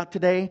worried about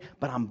today,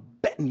 but I'm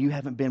betting you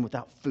haven't been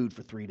without food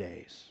for 3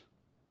 days.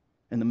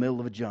 In the middle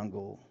of a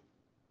jungle.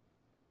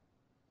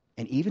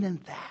 And even in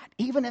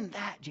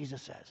that,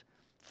 Jesus says,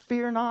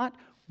 fear not,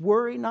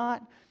 worry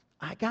not,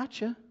 I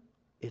got you.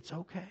 It's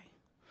okay.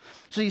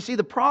 So you see,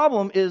 the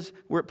problem is,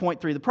 we're at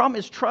point 3, the problem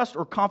is trust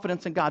or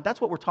confidence in God.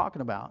 That's what we're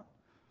talking about.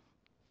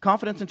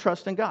 Confidence and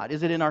trust in God.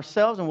 Is it in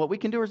ourselves and what we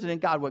can do, or is it in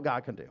God, what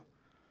God can do?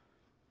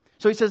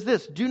 So he says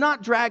this, do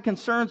not drag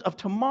concerns of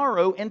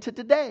tomorrow into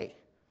today.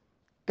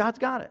 God's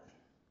got it.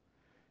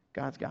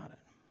 God's got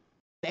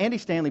it. Andy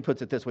Stanley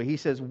puts it this way. He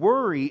says,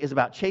 worry is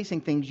about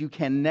chasing things you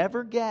can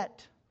never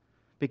get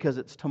because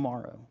it's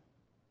tomorrow.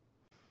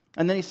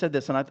 And then he said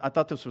this, and I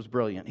thought this was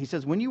brilliant. He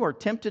says, when you are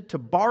tempted to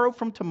borrow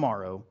from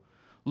tomorrow,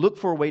 look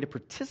for a way to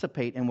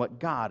participate in what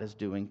God is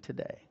doing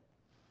today.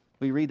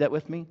 Will you read that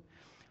with me?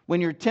 When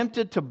you're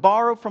tempted to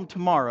borrow from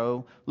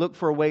tomorrow, look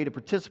for a way to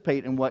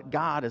participate in what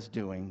God is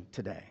doing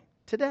today.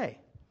 Today.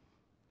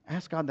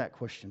 Ask God that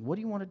question. What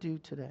do you want to do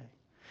today?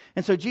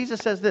 And so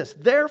Jesus says this,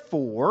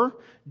 therefore,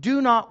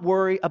 do not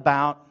worry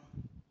about,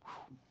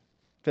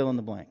 fill in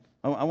the blank.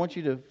 I want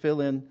you to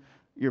fill in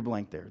your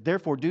blank there.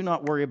 Therefore, do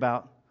not worry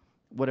about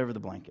whatever the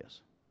blank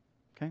is.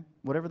 Okay?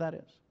 Whatever that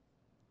is.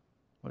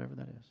 Whatever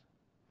that is.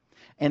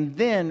 And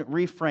then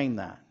reframe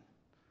that.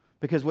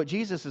 Because what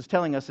Jesus is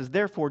telling us is,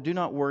 therefore, do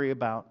not worry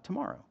about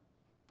tomorrow.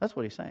 That's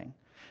what he's saying.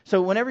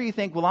 So whenever you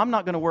think, well, I'm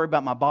not going to worry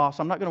about my boss,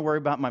 I'm not going to worry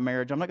about my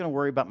marriage, I'm not going to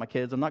worry about my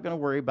kids, I'm not going to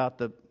worry about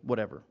the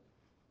whatever,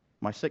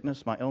 my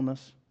sickness, my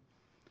illness,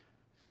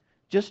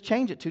 just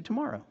change it to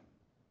tomorrow.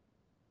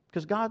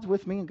 Because God's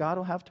with me and God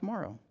will have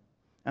tomorrow.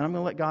 And I'm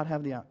going to let God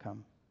have the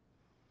outcome.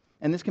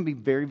 And this can be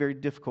very, very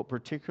difficult,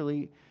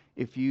 particularly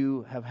if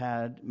you have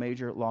had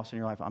major loss in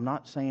your life. I'm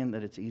not saying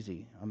that it's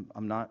easy.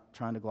 I'm not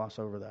trying to gloss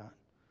over that.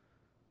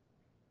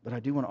 But I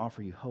do want to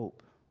offer you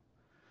hope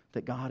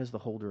that God is the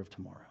holder of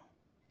tomorrow.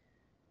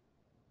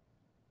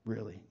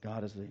 Really,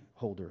 God is the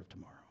holder of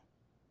tomorrow.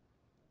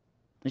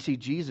 You see,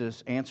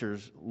 Jesus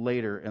answers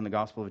later in the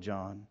Gospel of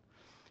John.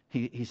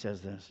 He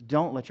says this,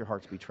 don't let your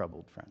hearts be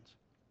troubled, friends.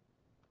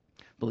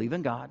 Believe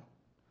in God.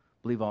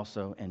 Believe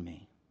also in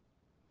me.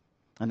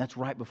 And that's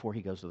right before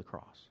he goes to the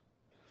cross.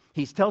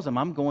 He tells them,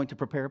 I'm going to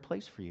prepare a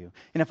place for you.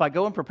 And if I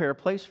go and prepare a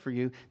place for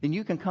you, then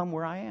you can come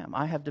where I am.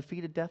 I have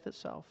defeated death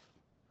itself.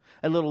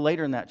 A little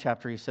later in that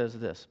chapter, he says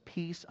this,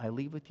 peace I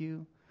leave with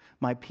you,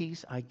 my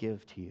peace I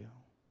give to you.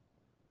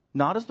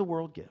 Not as the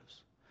world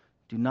gives.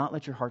 Do not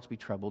let your hearts be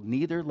troubled,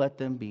 neither let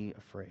them be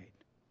afraid.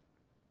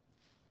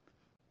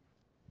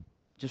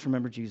 Just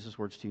remember Jesus'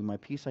 words to you, my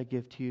peace I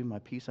give to you, my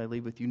peace I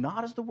leave with you,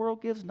 not as the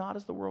world gives, not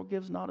as the world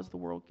gives, not as the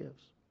world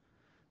gives.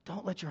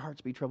 Don't let your hearts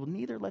be troubled,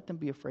 neither let them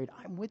be afraid.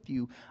 I'm with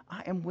you.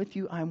 I am with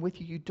you. I am with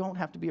you. You don't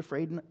have to be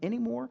afraid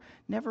anymore.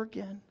 Never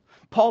again.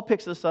 Paul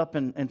picks this up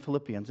in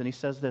Philippians, and he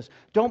says this,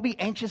 don't be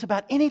anxious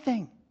about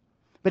anything,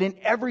 but in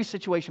every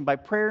situation, by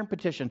prayer and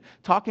petition,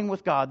 talking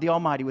with God, the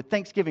Almighty, with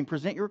thanksgiving,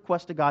 present your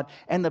request to God,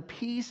 and the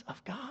peace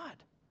of God,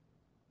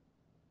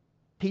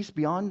 peace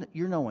beyond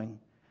your knowing,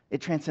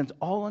 it transcends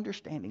all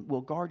understanding,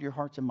 will guard your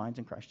hearts and minds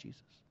in Christ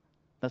Jesus.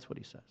 That's what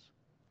he says.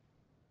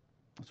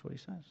 That's what he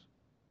says.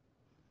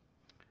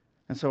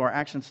 And so our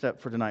action step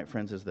for tonight,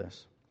 friends, is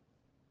this.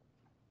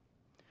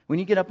 When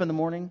you get up in the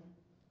morning,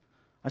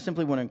 I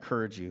simply want to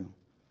encourage you,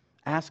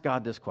 ask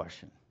God this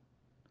question.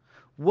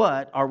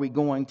 what are we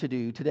going to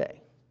do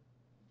today?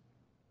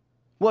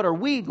 What are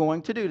we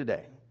going to do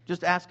today?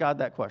 Just ask God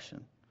that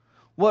question.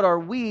 What are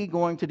we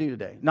going to do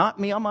today? Not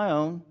me on my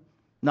own,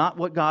 not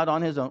what God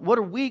on his own. What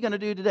are we going to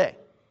do today?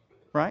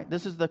 Right?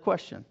 This is the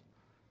question.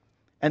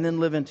 And then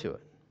live into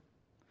it.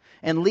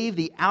 And leave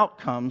the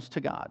outcomes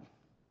to God.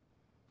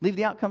 Leave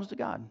the outcomes to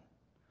God.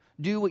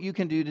 Do what you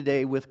can do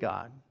today with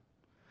God.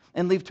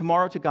 And leave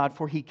tomorrow to God,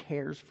 for He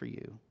cares for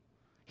you.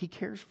 He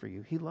cares for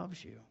you. He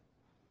loves you.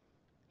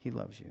 He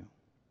loves you.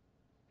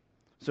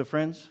 So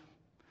friends,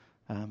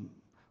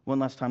 one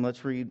last time,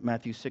 let's read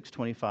Matthew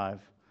 6:25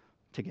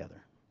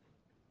 together.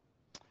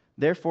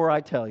 Therefore I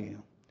tell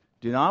you,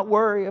 do not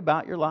worry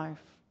about your life,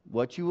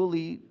 what you will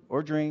eat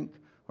or drink,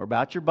 or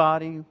about your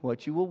body,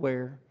 what you will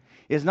wear.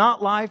 Is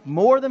not life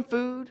more than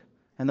food,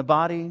 and the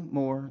body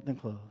more than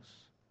clothes?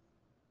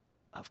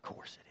 Of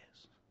course it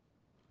is.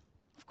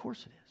 Of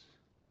course it is.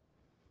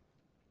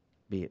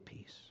 Be at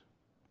peace.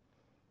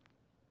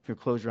 If you'll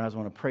close your eyes, I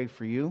want to pray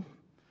for you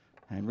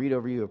and read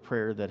over you a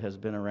prayer that has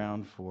been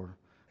around for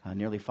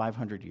nearly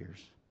 500 years.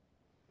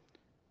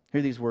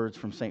 Hear these words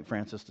from St.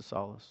 Francis de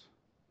Sales.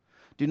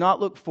 Do not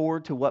look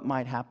forward to what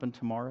might happen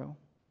tomorrow.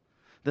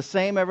 The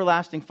same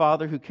everlasting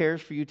Father who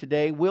cares for you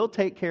today will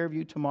take care of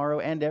you tomorrow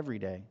and every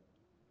day.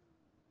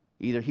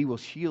 Either He will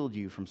shield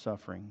you from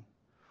suffering,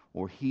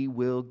 or He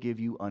will give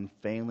you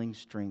unfailing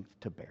strength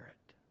to bear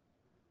it.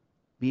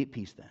 Be at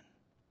peace then,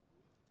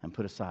 and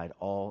put aside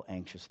all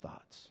anxious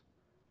thoughts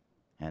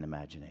and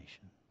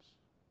imagination.